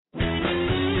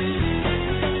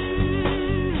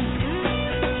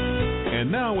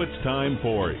Now it's time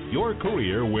for Your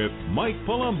Career with Mike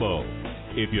Palumbo.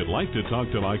 If you'd like to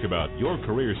talk to Mike about your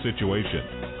career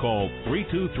situation, call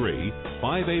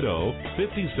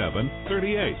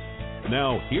 323-580-5738.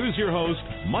 Now, here's your host,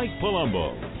 Mike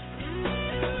Palumbo.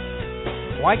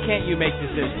 Why can't you make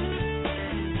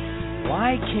decisions?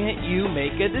 Why can't you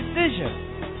make a decision?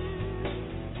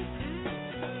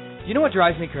 You know what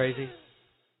drives me crazy?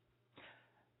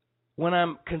 When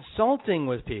I'm consulting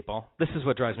with people, this is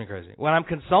what drives me crazy. When I'm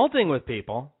consulting with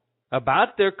people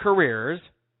about their careers,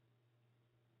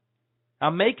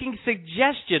 I'm making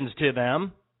suggestions to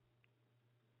them,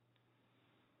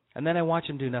 and then I watch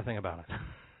them do nothing about it.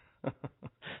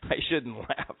 I shouldn't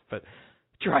laugh, but it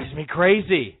drives me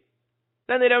crazy.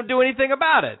 Then they don't do anything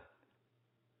about it.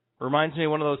 Reminds me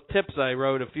of one of those tips I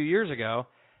wrote a few years ago,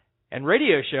 and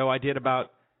radio show I did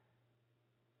about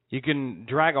you can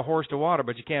drag a horse to water,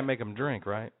 but you can't make them drink,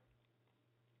 right?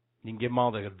 You can give them all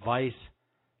the advice,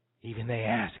 even they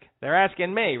ask. They're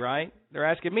asking me, right? They're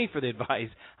asking me for the advice.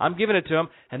 I'm giving it to them,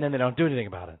 and then they don't do anything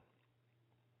about it.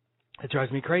 It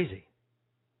drives me crazy.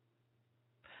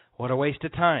 What a waste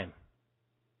of time.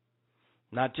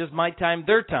 Not just my time,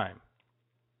 their time.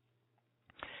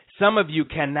 Some of you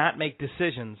cannot make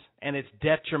decisions, and it's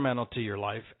detrimental to your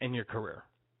life and your career.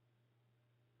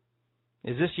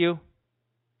 Is this you?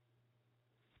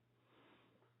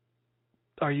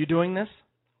 Are you doing this?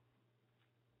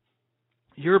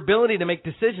 Your ability to make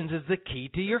decisions is the key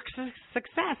to your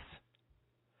success.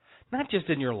 Not just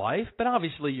in your life, but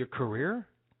obviously your career.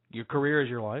 Your career is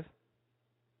your life.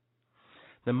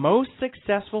 The most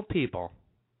successful people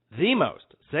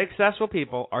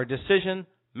are decision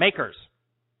makers.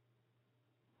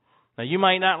 Now, you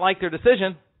might not like their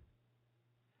decision,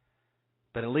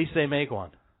 but at least they make one.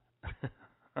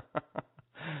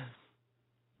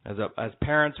 As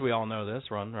parents, we all know this,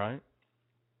 right?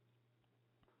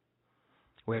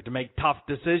 We have to make tough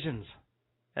decisions.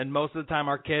 And most of the time,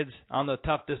 our kids, on the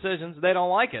tough decisions, they don't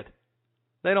like it.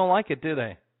 They don't like it, do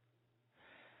they?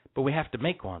 But we have to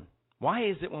make one. Why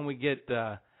is it when we get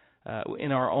in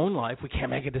our own life, we can't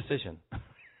make a decision?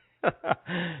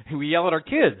 We yell at our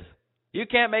kids. You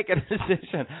can't make a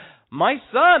decision. My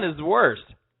son is the worst.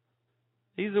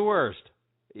 He's the worst.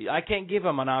 I can't give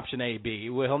him an option A, B.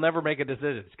 He'll never make a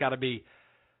decision. It's got to be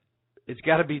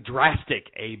drastic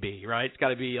A, B, right? It's got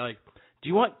to be like, do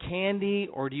you want candy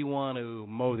or do you want to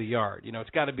mow the yard? You know, it's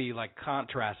got to be like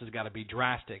contrast has got to be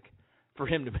drastic for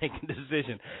him to make a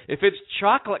decision. If it's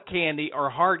chocolate candy or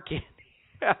hard candy,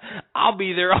 I'll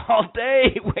be there all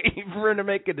day waiting for him to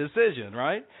make a decision,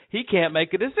 right? He can't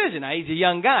make a decision. Now, he's a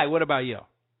young guy. What about you?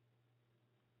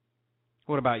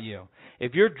 What about you?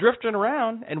 If you're drifting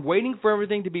around and waiting for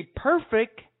everything to be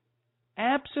perfect,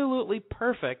 absolutely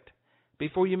perfect,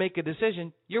 before you make a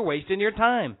decision, you're wasting your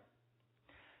time.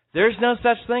 There's no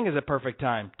such thing as a perfect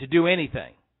time to do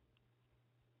anything.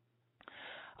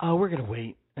 Oh, we're going to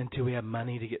wait until we have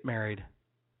money to get married.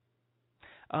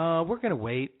 We're going to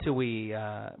wait till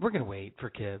we're going to wait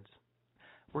for kids.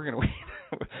 We're going to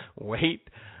wait.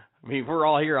 I mean, we're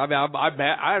all here. I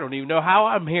don't even know how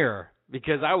I'm here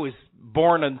because I was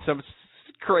born in some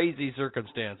crazy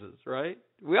circumstances, right?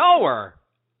 We all were.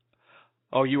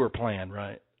 Oh, you were planned,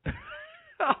 right?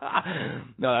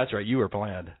 No, that's right. You were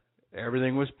planned.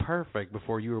 Everything was perfect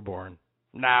before you were born.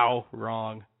 No,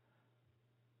 wrong.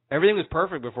 Everything was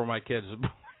perfect before my kids were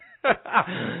born.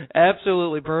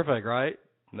 Absolutely perfect, right?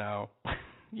 No.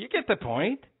 You get the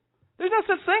point. There's no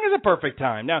such thing as a perfect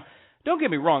time. Now, don't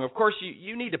get me wrong. Of course,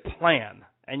 you need to plan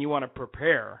and you want to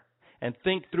prepare and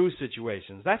think through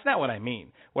situations. That's not what I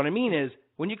mean. What I mean is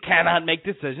when you cannot make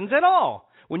decisions at all.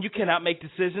 When you cannot make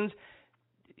decisions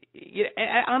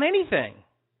on anything.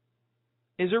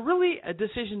 Is there really a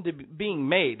decision being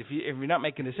made if you're not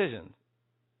making decisions?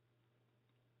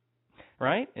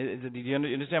 Right? Do you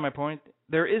understand my point?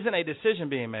 There isn't a decision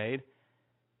being made.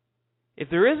 If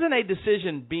there isn't a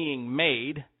decision being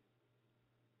made,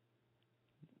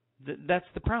 that's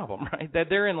the problem, right? That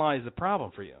therein lies the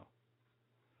problem for you.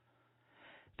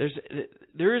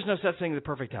 There is no such thing as a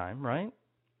perfect time, right?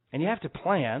 And you have to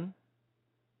plan.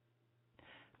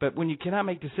 But when you cannot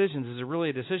make decisions, is there really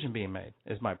a decision being made,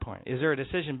 is my point. Is there a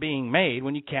decision being made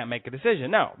when you can't make a decision?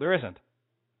 No, there isn't.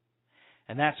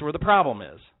 And that's where the problem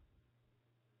is.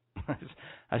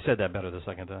 I said that better the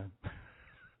second time.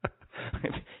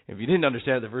 If you didn't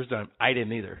understand it the first time, I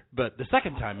didn't either. But the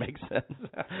second time makes sense.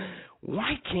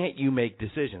 Why can't you make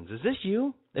decisions? Is this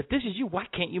you? If this is you, why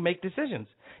can't you make decisions?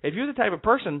 If you're the type of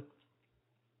person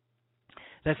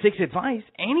that seeks advice,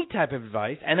 any type of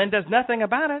advice, and then does nothing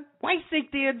about it, why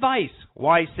seek the advice?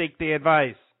 Why seek the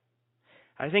advice?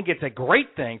 I think it's a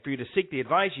great thing for you to seek the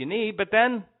advice you need, but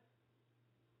then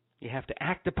You have to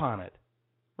act upon it.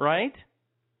 Right?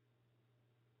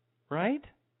 Right?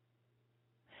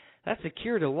 That's the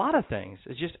cure to a lot of things.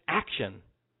 It's just action.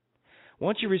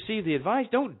 Once you receive the advice,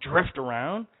 don't drift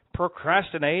around,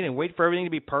 procrastinate, and wait for everything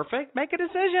to be perfect. Make a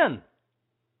decision.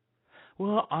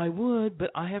 Well, I would,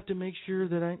 but I have to make sure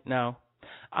that no.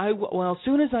 Well, as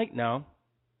soon as no.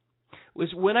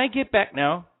 When I get back,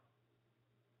 no.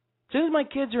 As soon as my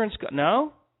kids are in school,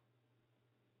 no.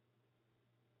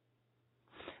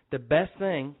 The best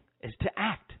thing is to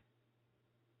act.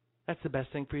 That's the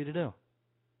best thing for you to do.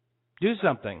 Do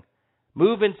something.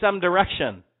 Move in some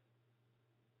direction.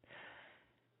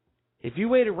 If you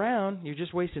wait around, you're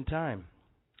just wasting time.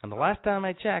 And the last time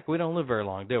I checked, we don't live very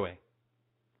long, do we?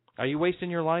 Are you wasting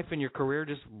your life and your career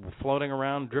just floating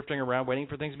around, drifting around, waiting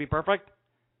for things to be perfect?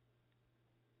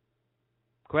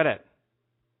 Quit it.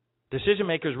 Decision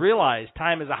makers realize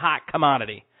time is a hot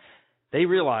commodity. They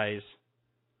realize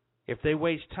if they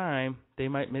waste time, they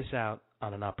might miss out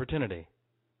on an opportunity.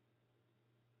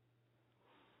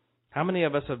 How many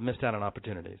of us have missed out on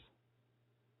opportunities?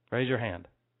 Raise your hand.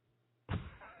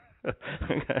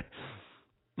 Okay.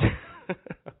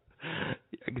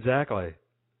 Exactly.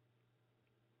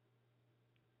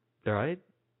 All right?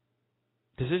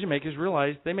 Decision makers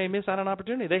realize they may miss out on an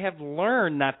opportunity. They have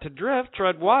learned not to drift,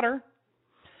 tread water,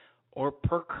 or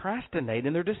procrastinate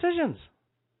in their decisions.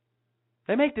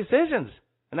 They make decisions,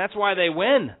 and that's why they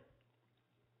win.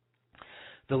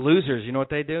 The losers, you know what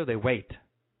they do? They wait.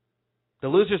 The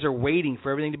losers are waiting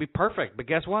for everything to be perfect, but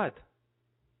guess what?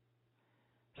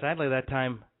 Sadly, that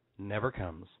time never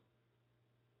comes.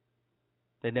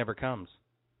 It never comes.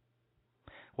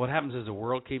 What happens is the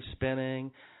world keeps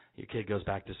spinning. Your kid goes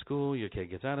back to school. Your kid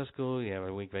gets out of school. You have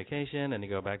a week vacation, and you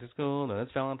go back to school. Then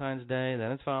it's Valentine's Day.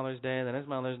 Then it's Father's Day. Then it's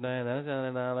Mother's Day. Then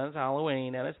it's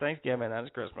Halloween. Then it's Thanksgiving. Then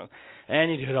it's Christmas.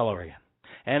 And you do it all over again.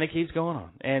 And it keeps going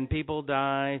on. And people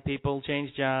die. People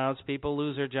change jobs. People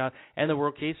lose their job. And the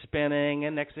world keeps spinning.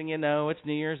 And next thing you know, it's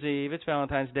New Year's Eve. It's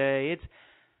Valentine's Day. It's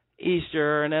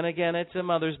Easter, and then again it's a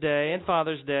Mother's Day and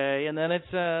Father's Day, and then it's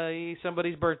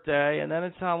somebody's birthday, and then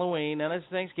it's Halloween, and it's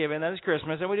Thanksgiving, and then it's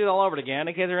Christmas, and we do it all over again.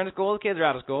 The kids are in school, the kids are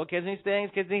out of school, kids need things,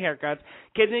 kids need haircuts,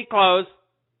 kids need clothes.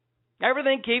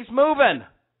 Everything keeps moving.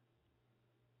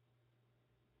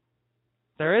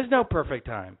 There is no perfect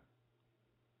time.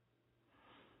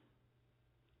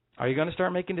 Are you going to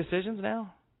start making decisions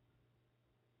now?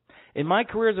 In my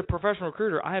career as a professional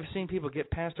recruiter, I have seen people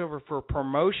get passed over for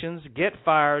promotions, get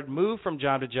fired, move from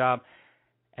job to job,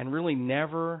 and really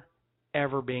never,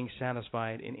 ever being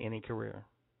satisfied in any career.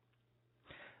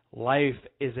 Life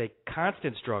is a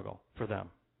constant struggle for them.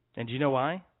 And do you know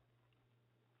why?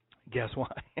 Guess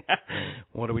why?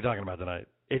 What are we talking about tonight?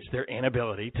 It's their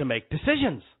inability to make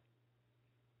decisions.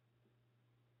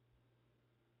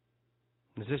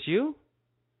 Is this you?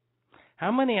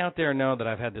 How many out there know that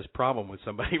I've had this problem with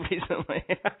somebody recently?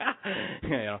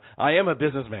 I am a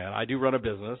businessman. I do run a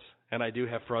business, and I do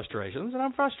have frustrations, and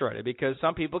I'm frustrated because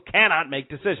some people cannot make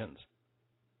decisions.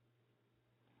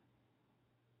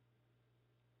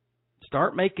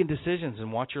 Start making decisions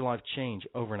and watch your life change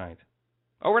overnight.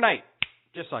 Overnight,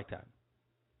 just like that.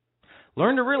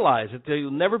 Learn to realize that there will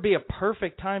never be a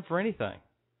perfect time for anything.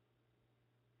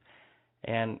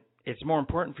 And it's more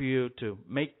important for you to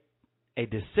make a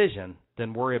decision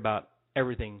than worry about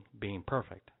everything being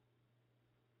perfect.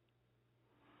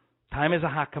 Time is a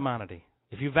hot commodity.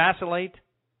 If you vacillate,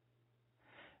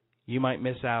 you might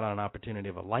miss out on an opportunity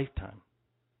of a lifetime.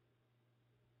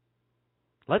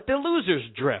 Let the losers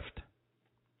drift,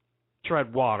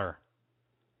 tread water,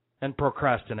 and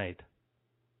procrastinate.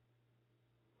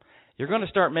 You're going to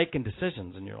start making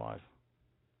decisions in your life.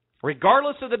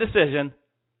 Regardless of the decision,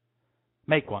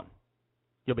 make one.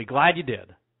 You'll be glad you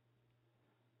did.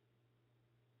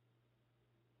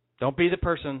 Don't be the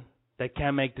person that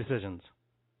can make decisions.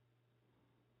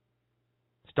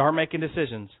 Start making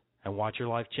decisions and watch your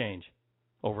life change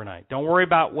overnight. Don't worry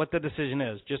about what the decision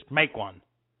is. Just make one.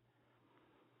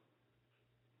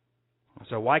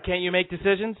 So why can't you make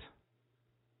decisions?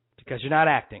 Because you're not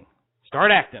acting.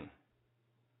 Start acting.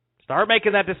 Start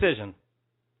making that decision.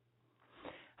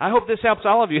 I hope this helps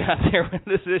all of you out there with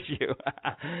this issue,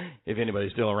 if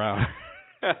anybody's still around.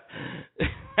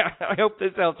 I hope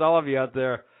this helps all of you out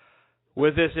there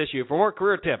with this issue. For more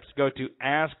career tips, go to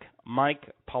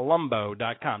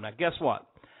AskMikePalumbo.com. Now, guess what?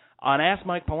 On Ask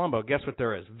Mike Palumbo, guess what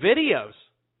there is? Videos.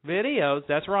 Videos,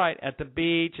 that's right, at the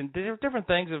beach and different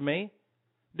things of me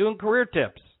doing career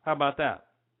tips. How about that?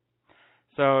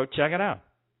 So check it out.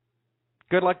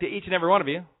 Good luck to each and every one of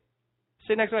you.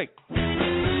 See you next week.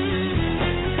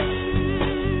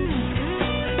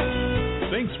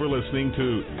 Thanks for listening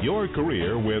to Your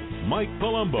Career with Mike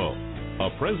Palumbo, a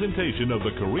presentation of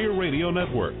the Career Radio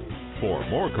Network. For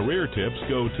more career tips,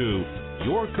 go to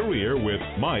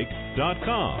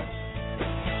yourcareerwithmike.com.